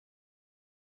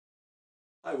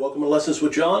Hi, welcome to Lessons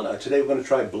with John. Today we're going to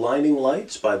try Blinding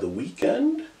Lights by The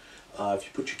Weeknd. If you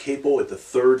put your capo at the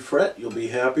 3rd fret, you'll be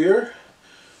happier.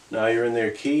 Now you're in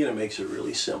their key and it makes it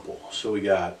really simple. So we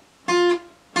got so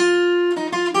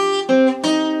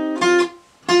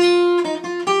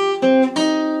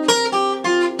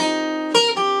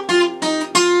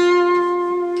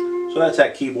that's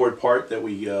that keyboard part that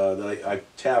I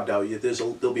tabbed out.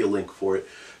 There'll be a link for it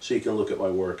so you can look at my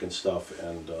work and stuff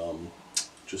and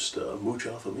just mooch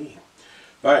off of me.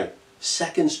 All right,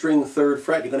 2nd string 3rd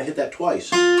fret, you're going to hit that twice.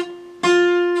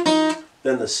 Then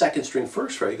the 2nd string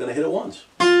 1st fret, you're going to hit it once.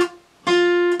 And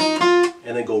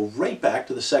then go right back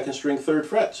to the 2nd string 3rd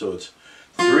fret. So it's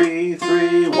 3,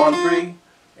 3, 1, 3,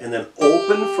 and then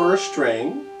open 1st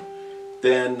string,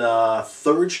 then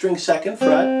 3rd string 2nd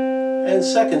fret, and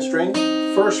 2nd string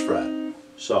 1st fret.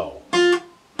 So,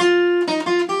 can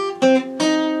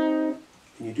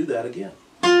you do that again?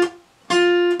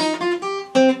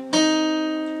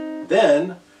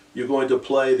 Then you're going to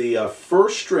play the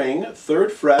 1st string 3rd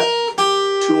fret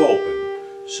to open.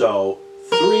 So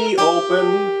 3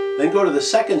 open, then go to the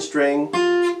 2nd string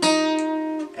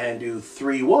and do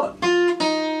 3, 1.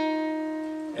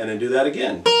 And then do that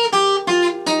again.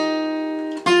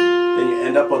 Then you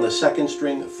end up on the 2nd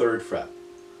string 3rd fret.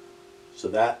 So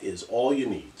that is all you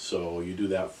need. So you do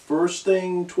that 1st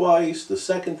thing twice, the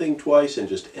 2nd thing twice, and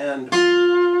just end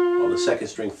on the 2nd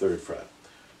string 3rd fret.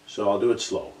 So I'll do it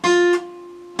slow.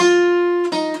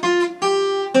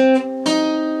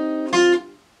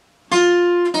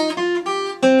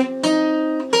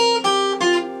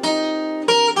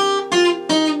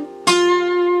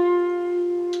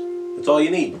 That's all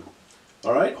you need.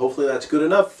 All right, hopefully that's good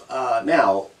enough.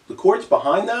 Now, the chords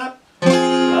behind that,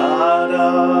 da,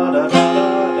 da, da, da,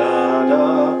 da,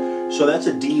 da. So that's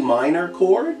a D minor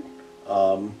chord.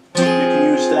 You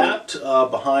can use that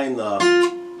behind the,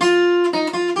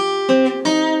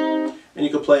 and you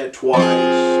can play it twice.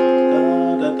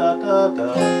 Da, da, da, da,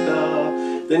 da, da.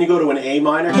 Then you go to an A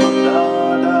minor, da,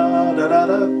 da, da, da, da,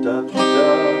 da, da. You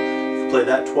can play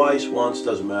that twice, once,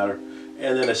 doesn't matter.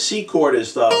 And then a C chord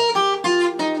is the,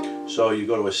 so you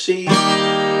go to a C,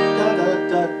 da, da,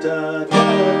 da, da, da,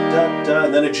 da, da,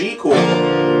 and then a G chord.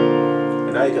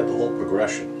 And now you got the whole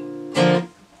progression.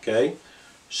 Okay?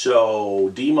 So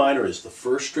D minor is the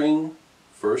 1st string,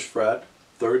 1st fret,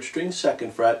 3rd string,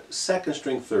 2nd fret, 2nd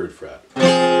string, 3rd fret.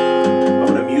 I'm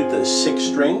going to mute the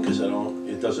 6th string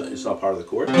because it's not part of the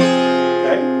chord.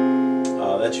 Okay?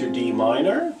 That's your D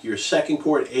minor. Your 2nd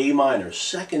chord, A minor,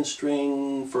 2nd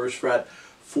string, 1st fret,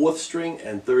 4th string,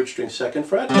 and 3rd string, 2nd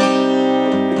fret.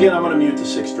 Again, I'm going to mute the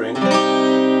 6th string.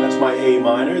 That's my A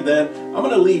minor. Then I'm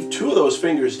going to leave 2 of those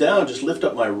fingers down. Just lift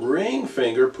up my ring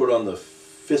finger, put on the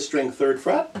 5th string, 3rd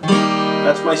fret.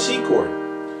 That's my C chord.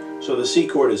 So the C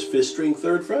chord is 5th string,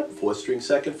 3rd fret, 4th string,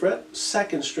 2nd fret,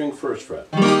 2nd string, 1st fret.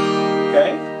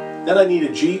 Okay? Then I need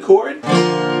a G chord.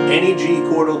 Any G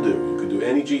chord will do. You could do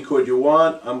any G chord you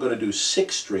want. I'm going to do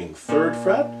 6th string, 3rd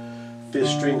fret,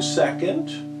 5th string,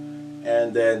 2nd,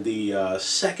 and then the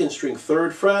 2nd string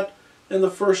 3rd fret, and the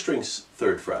 1st string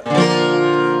 3rd fret.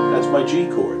 That's my G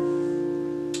chord.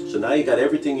 So now you got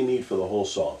everything you need for the whole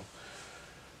song.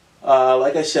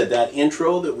 Like I said, that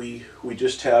intro that we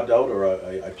just tabbed out, or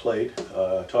I played,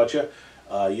 taught you,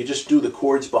 you just do the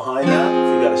chords behind that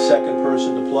if you got a 2nd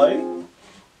person to play.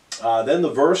 Then the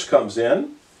verse comes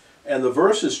in, and the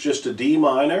verse is just a D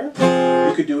minor.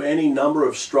 You could do any number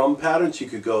of strum patterns. You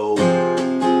could go,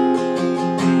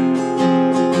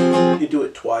 you do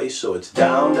it twice, so it's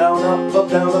down, down, up, up,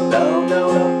 down, up, down,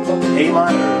 down, up, up. A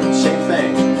minor, same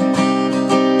thing.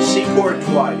 C chord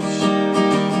twice.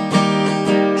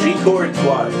 G chord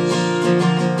twice.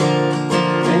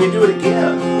 And you do it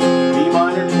again. D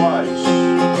minor twice.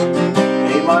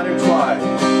 A minor twice.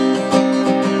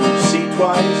 C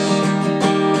twice.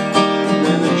 And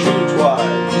then the G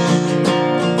twice.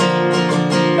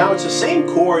 Now it's the same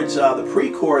chords. The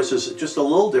pre-chorus is just a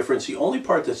little different. The only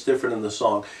part that's different in the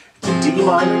song, it's a D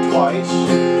minor twice,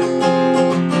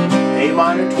 A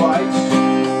minor twice,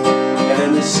 and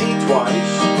then the C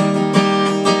twice,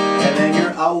 and then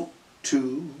you're out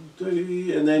 2,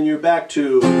 3, and then you're back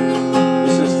to,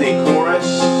 this is the chorus.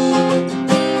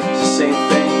 It's the same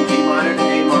thing, D minor to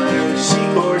A minor, C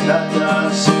chord, da da,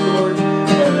 C chord,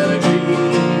 and then a G,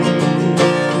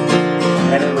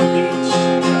 and it repeats.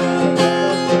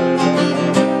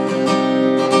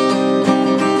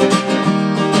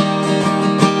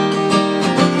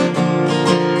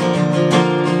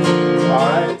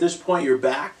 At this point you're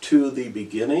back to the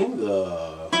beginning.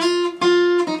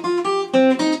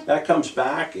 That comes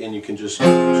back and you can just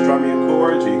strum your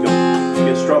chords, or you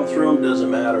can strum through them, doesn't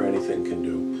matter, anything can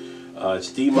do.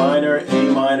 It's D minor,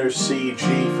 A minor, C, G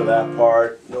for that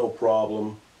part, no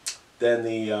problem. Then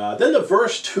the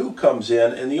verse 2 comes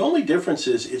in, and the only difference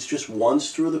is it's just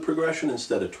once through the progression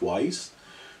instead of twice.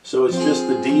 So it's just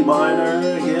the D minor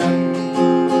again,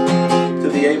 to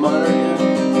the A minor again,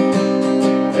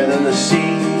 and then the C,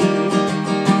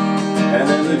 and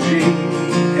then the G,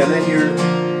 and then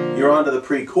you're onto the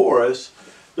pre-chorus.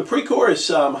 The pre-chorus,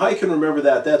 how you can remember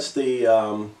that? That's the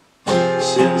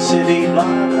Sin City, blah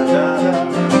da da da da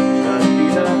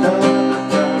da da da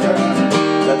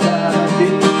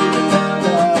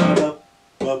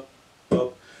da,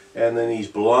 and then he's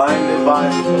blinded by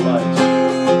the lights.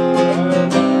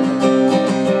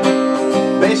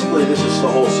 Basically, this is the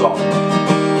whole song.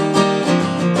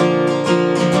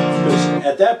 Because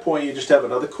at that point, you just have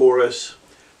another chorus.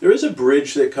 There is a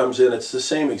bridge that comes in. It's the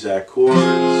same exact chords.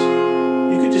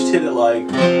 You could just hit it like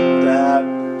that,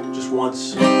 just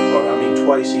once, or I mean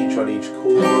twice each on each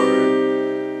chord,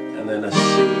 and then a C,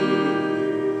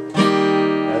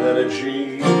 and then a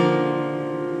G.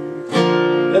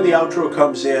 Then the outro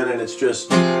comes in, and it's just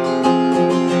kind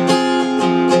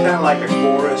of like a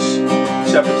chorus,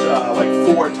 except it's like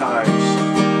 4 times.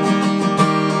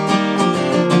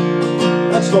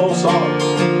 That's the whole song.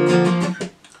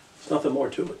 There's nothing more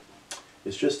to it.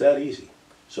 It's just that easy.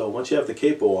 So once you have the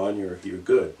capo on, you're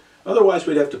good. Otherwise,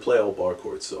 we'd have to play all bar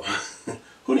chords, so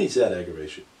who needs that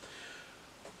aggravation?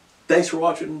 Thanks for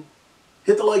watching.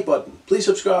 Hit the like button. Please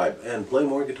subscribe and play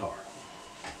more guitar.